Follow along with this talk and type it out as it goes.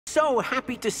So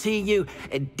happy to see you.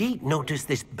 Deke noticed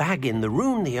this bag in the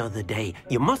room the other day.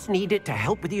 You must need it to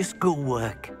help with your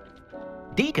schoolwork.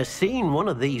 Deke has seen one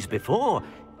of these before.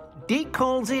 Deke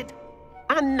calls it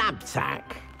a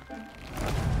knapsack.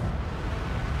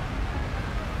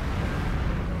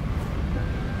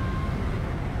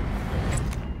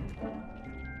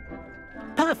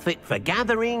 Perfect for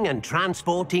gathering and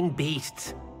transporting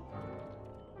beasts.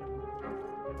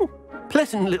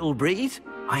 Pleasant little breeze.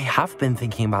 I have been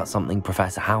thinking about something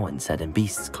Professor Howen said in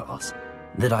Beasts class,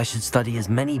 that I should study as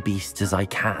many beasts as I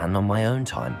can on my own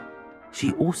time.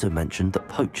 She also mentioned that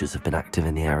poachers have been active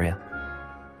in the area.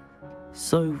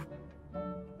 So,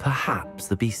 perhaps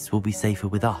the beasts will be safer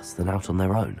with us than out on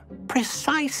their own.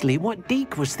 Precisely what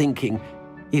Deke was thinking.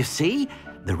 You see,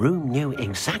 the room knew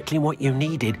exactly what you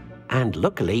needed, and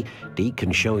luckily, Deke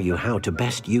can show you how to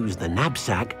best use the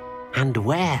knapsack and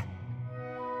where.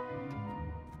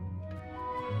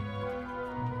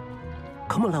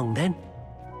 Come along, then.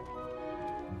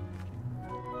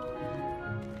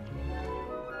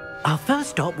 Our first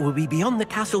stop will be beyond the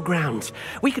castle grounds.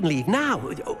 We can leave now,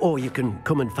 or you can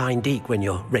come and find Deke when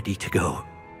you're ready to go.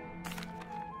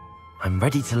 I'm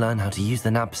ready to learn how to use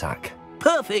the knapsack.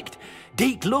 Perfect!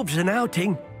 Deke loves an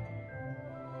outing.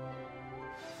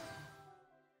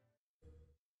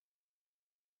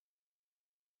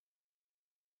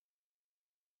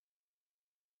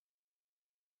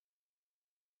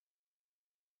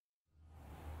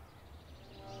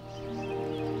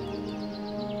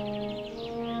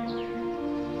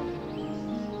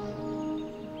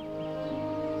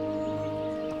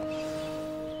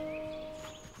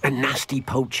 A nasty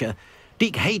poacher.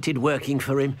 Deke hated working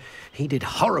for him. He did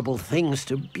horrible things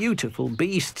to beautiful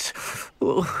beasts.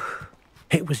 Oh.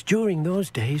 It was during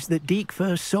those days that Deke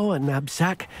first saw a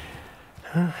knapsack.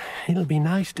 It'll be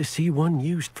nice to see one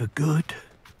used for good.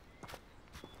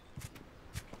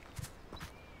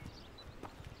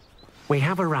 We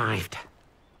have arrived.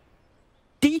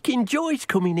 Deke enjoys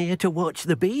coming here to watch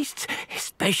the beasts,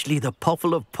 especially the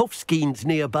potful of puffskeins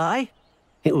nearby.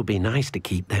 It will be nice to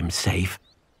keep them safe.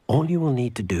 All you will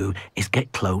need to do is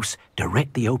get close,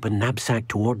 direct the open knapsack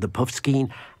toward the puffskein,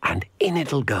 and in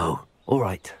it'll go. All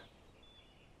right.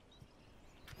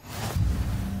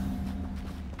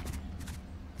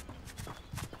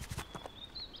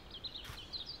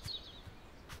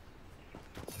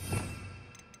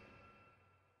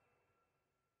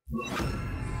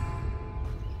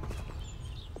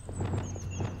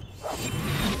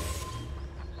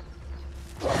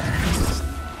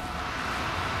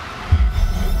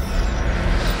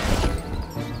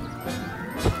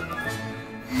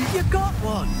 You got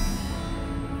one!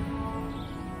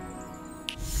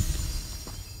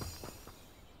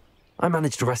 I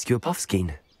managed to rescue a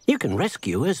puffskein. You can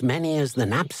rescue as many as the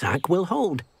knapsack will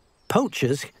hold.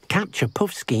 Poachers capture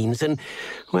puffskeins and,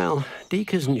 well,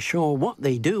 Deke isn't sure what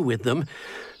they do with them.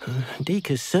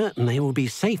 Deke is certain they will be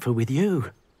safer with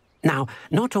you. Now,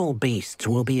 not all beasts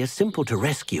will be as simple to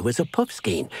rescue as a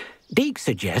puffskein. Deke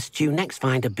suggests you next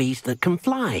find a beast that can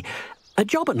fly. A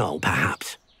jobberknoll,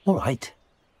 perhaps. All right.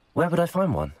 Where would I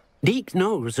find one? Deke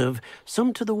knows of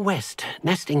some to the west,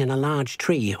 nesting in a large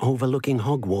tree overlooking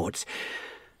Hogwarts.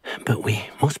 But we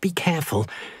must be careful.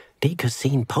 Deke has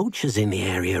seen poachers in the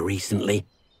area recently.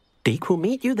 Deke will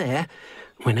meet you there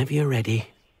whenever you're ready.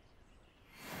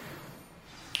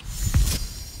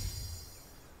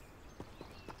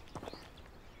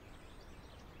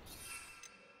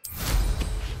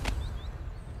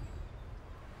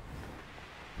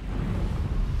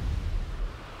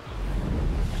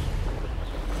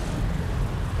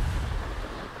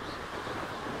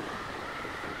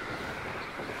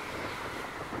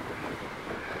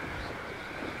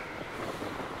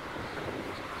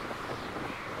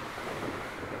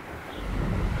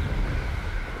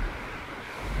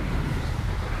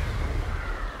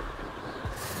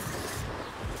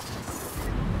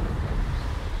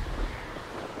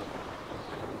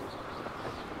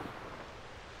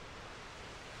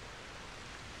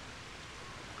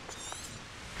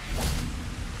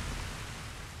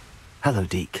 Hello,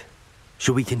 Deke.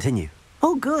 Shall we continue?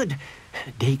 Oh, good.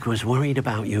 Deke was worried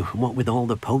about you, what with all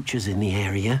the poachers in the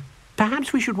area.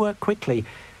 Perhaps we should work quickly.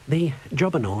 The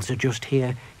jobberknolls are just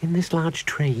here, in this large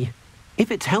tree. If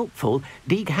it's helpful,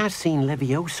 Deke has seen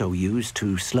Levioso used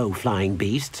to slow flying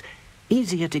beasts.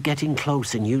 Easier to get in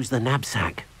close and use the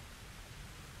knapsack.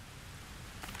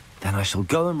 Then I shall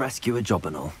go and rescue a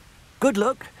jobberknoll. Good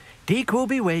luck. Deke will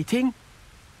be waiting.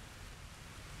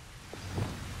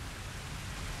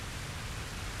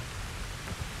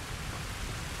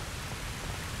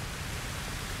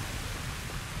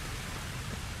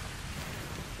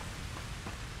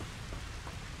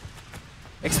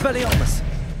 Explore Expelliarmus!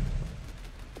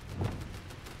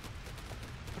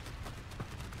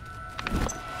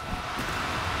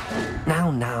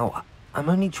 Now, I'm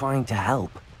only trying to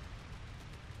help.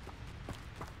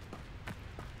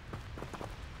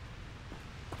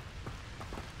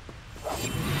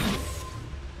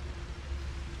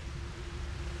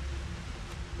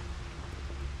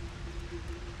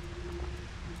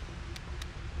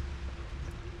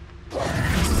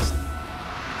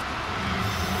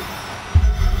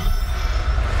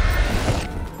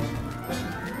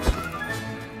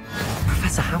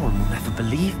 Professor Howard will never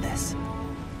believe this.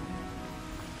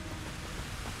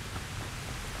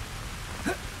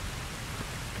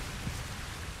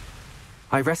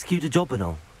 I rescued a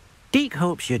Jobberknoll. Deke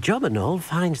hopes your Jobberknoll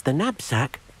finds the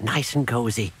knapsack nice and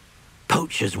cozy.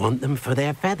 Poachers want them for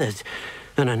their feathers,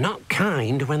 and are not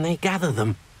kind when they gather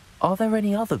them. Are there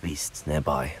any other beasts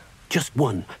nearby? Just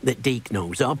one that Deke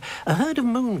knows of, a herd of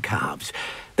moon calves.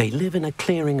 They live in a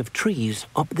clearing of trees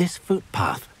up this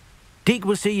footpath. Deke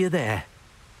will see you there.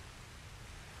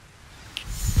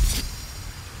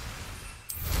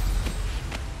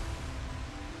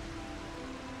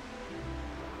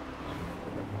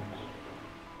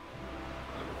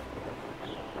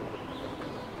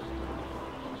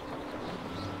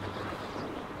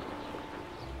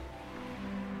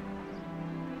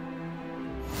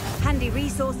 Handy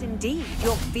resource indeed,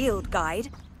 your field guide.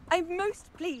 I'm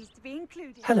most pleased to be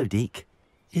included. Hello, Deke.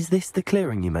 Is this the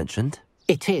clearing you mentioned?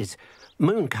 It is.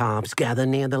 Moon calves gather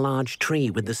near the large tree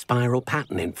with the spiral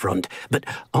pattern in front, but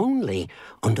only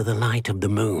under the light of the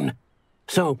moon.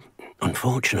 So,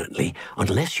 unfortunately,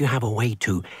 unless you have a way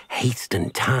to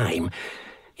hasten time,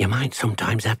 you might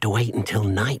sometimes have to wait until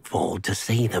nightfall to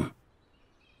see them.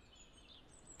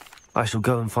 I shall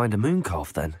go and find a moon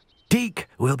calf then. Deke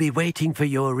will be waiting for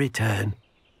your return.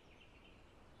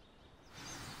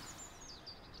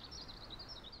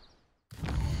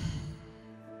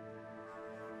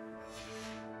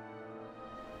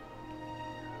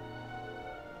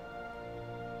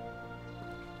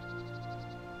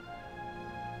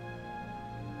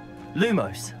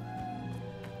 Lumos.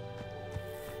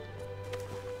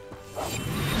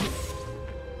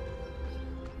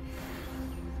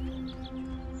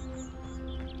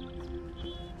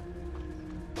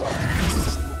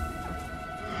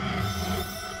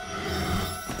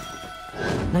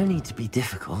 No need to be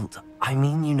difficult. I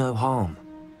mean you no harm.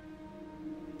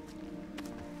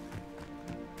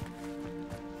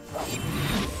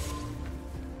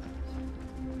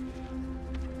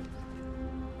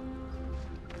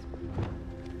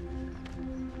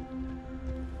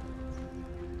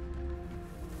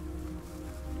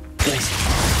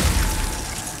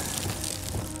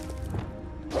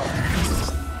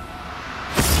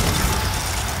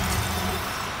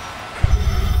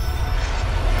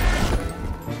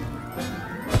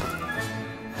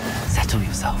 Settle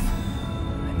yourself.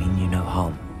 I mean you no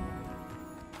harm.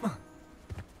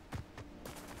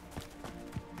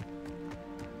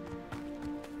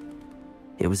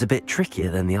 It was a bit trickier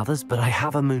than the others, but I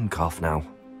have a moon calf now.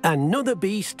 Another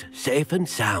beast, safe and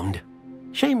sound.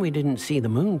 Shame we didn't see the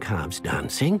moon calves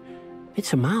dancing.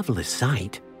 It's a marvelous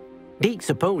sight. Deke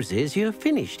supposes you're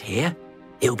finished here.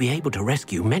 He'll be able to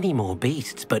rescue many more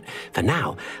beasts, but for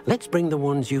now, let's bring the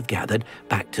ones you've gathered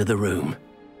back to the room.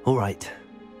 All right.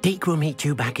 Deke will meet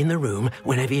you back in the room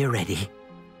whenever you're ready.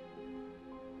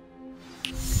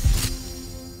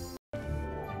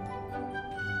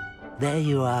 There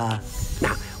you are.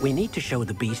 Now, we need to show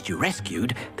the beast you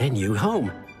rescued their new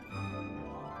home.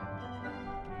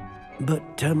 But,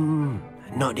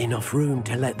 not enough room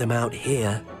to let them out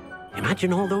here.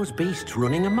 Imagine all those beasts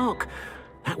running amok.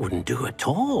 That wouldn't do at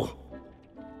all.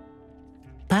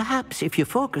 Perhaps if you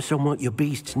focus on what your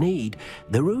beasts need,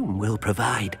 the room will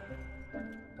provide.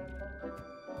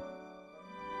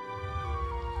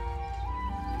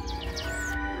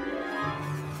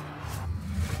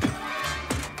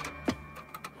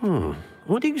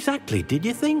 What exactly did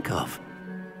you think of?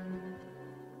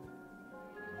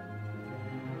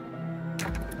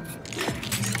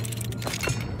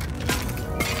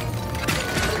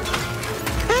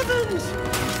 Heavens!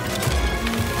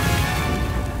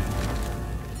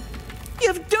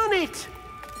 You've done it!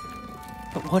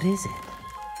 But what is it?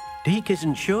 Deke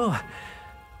isn't sure.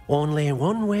 Only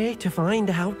one way to find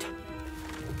out.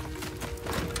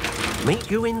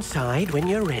 Meet you inside when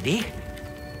you're ready.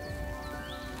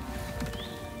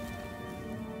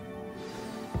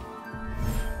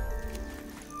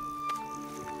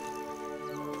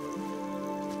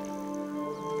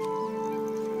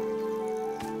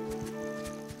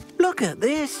 Look at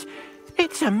this.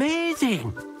 It's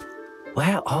amazing.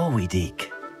 Where are we,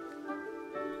 Deke?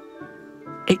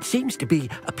 It's seems to be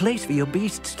a place for your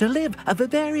beasts to live, a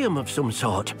vivarium of some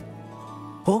sort.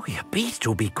 Oh, your beasts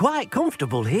will be quite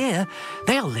comfortable here.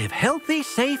 They'll live healthy,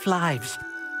 safe lives.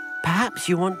 Perhaps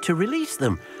you want to release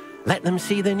them. Let them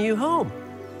see their new home.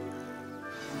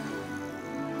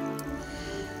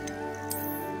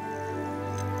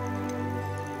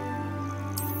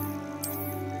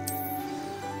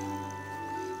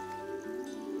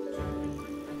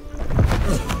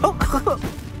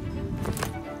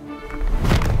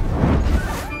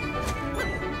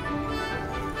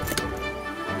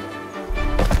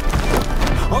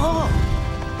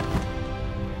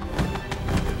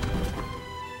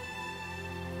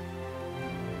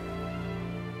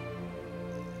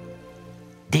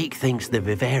 Deke thinks the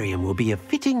vivarium will be a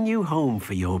fitting new home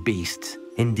for your beasts.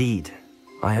 Indeed.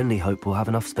 I only hope we'll have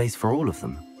enough space for all of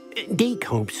them. Deke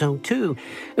hopes so too.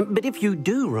 But if you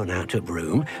do run out of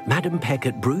room, Madam Peck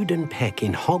at Brood and Peck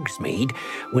in Hogsmeade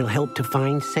will help to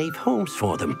find safe homes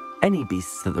for them. Any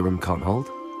beasts that the room can't hold?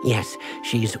 Yes,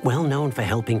 she's well known for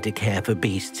helping to care for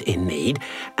beasts in need,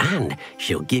 and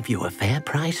she'll give you a fair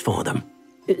price for them.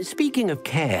 Speaking of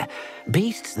care,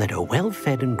 beasts that are well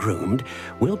fed and groomed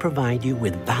will provide you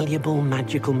with valuable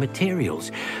magical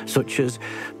materials, such as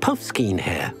puffskein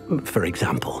hair, for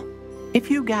example. If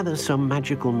you gather some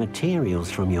magical materials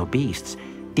from your beasts,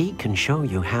 Deke can show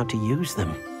you how to use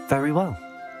them. Very well.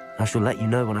 I shall let you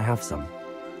know when I have some.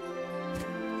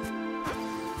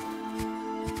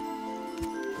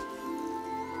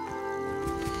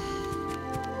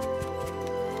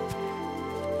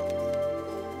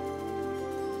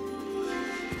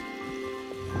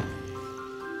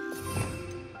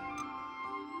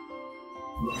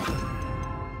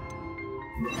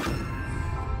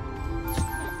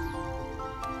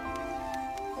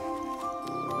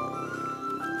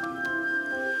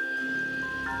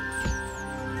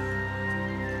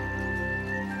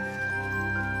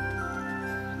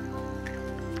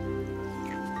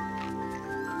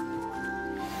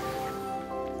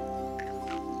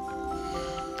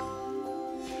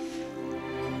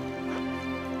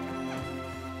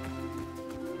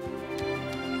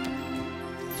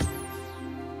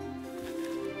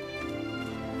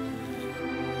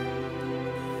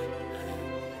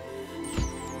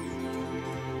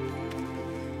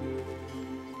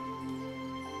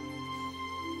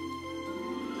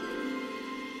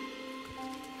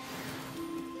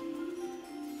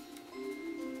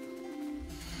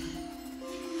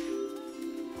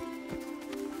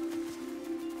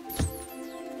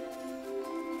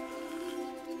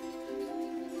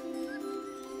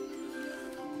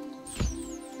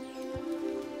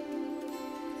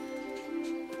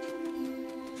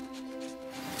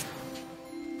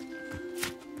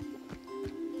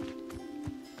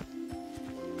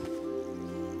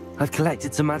 I've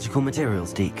collected some magical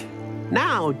materials, Deke.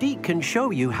 Now Deke can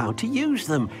show you how to use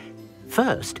them.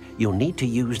 First, you'll need to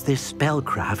use this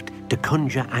spellcraft to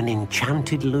conjure an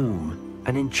enchanted loom.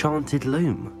 An enchanted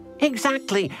loom?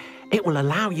 Exactly. It will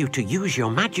allow you to use your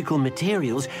magical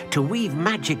materials to weave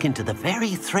magic into the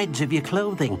very threads of your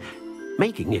clothing,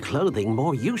 making your clothing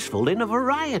more useful in a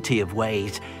variety of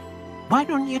ways. Why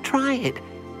don't you try it?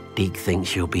 Deke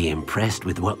thinks you'll be impressed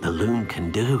with what the loom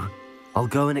can do. I'll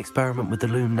go and experiment with the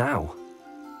loom now.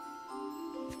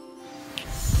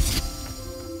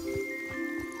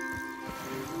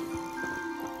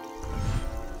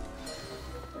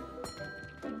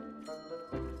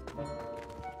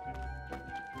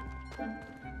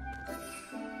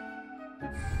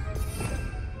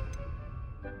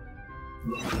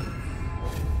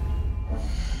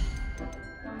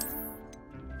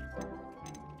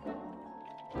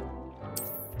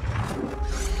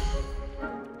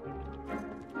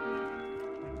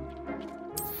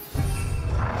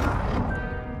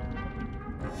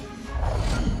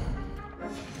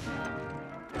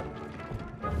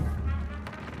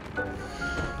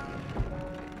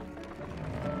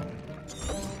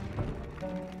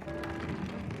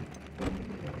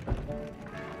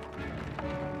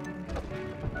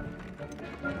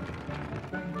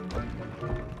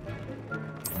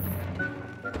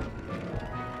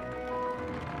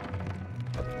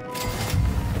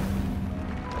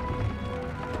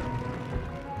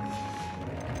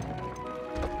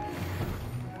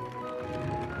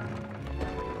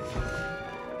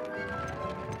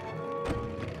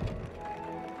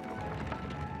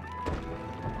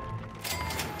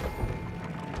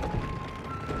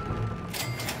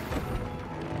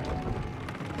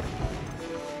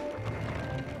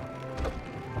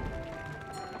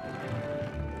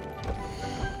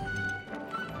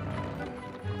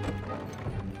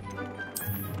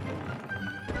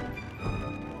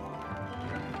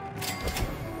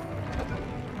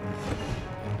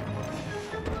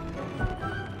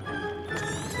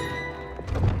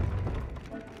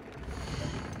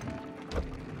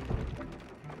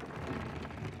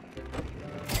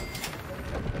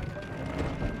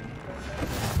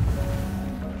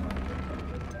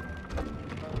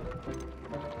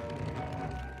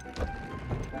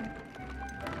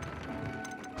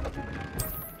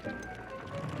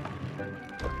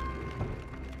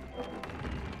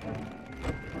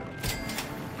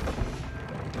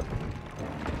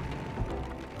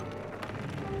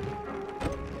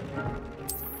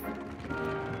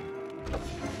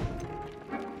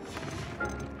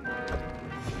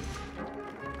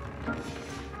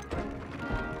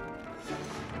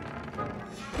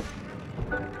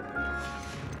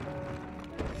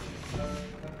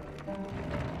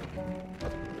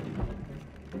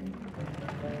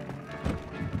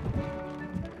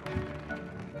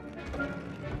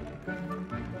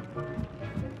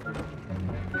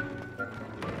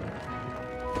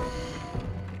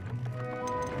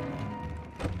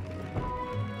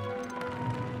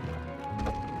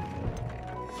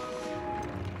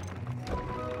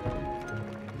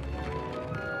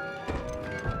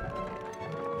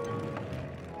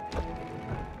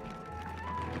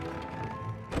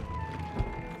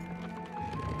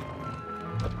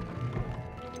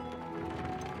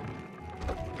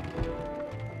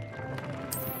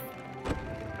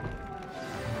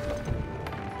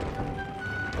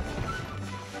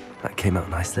 came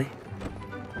out nicely.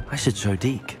 I should show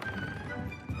Deke.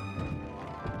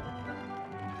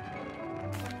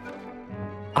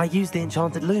 I used the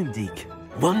enchanted loom, Deke.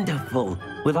 Wonderful.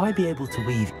 Will I be able to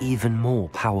weave even more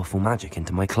powerful magic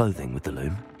into my clothing with the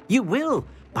loom? You will,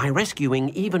 by rescuing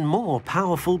even more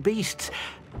powerful beasts.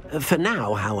 For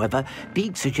now, however,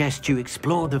 Deke suggests you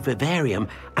explore the vivarium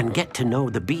and get to know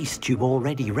the beasts you've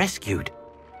already rescued.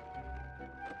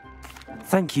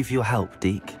 Thank you for your help,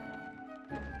 Deke.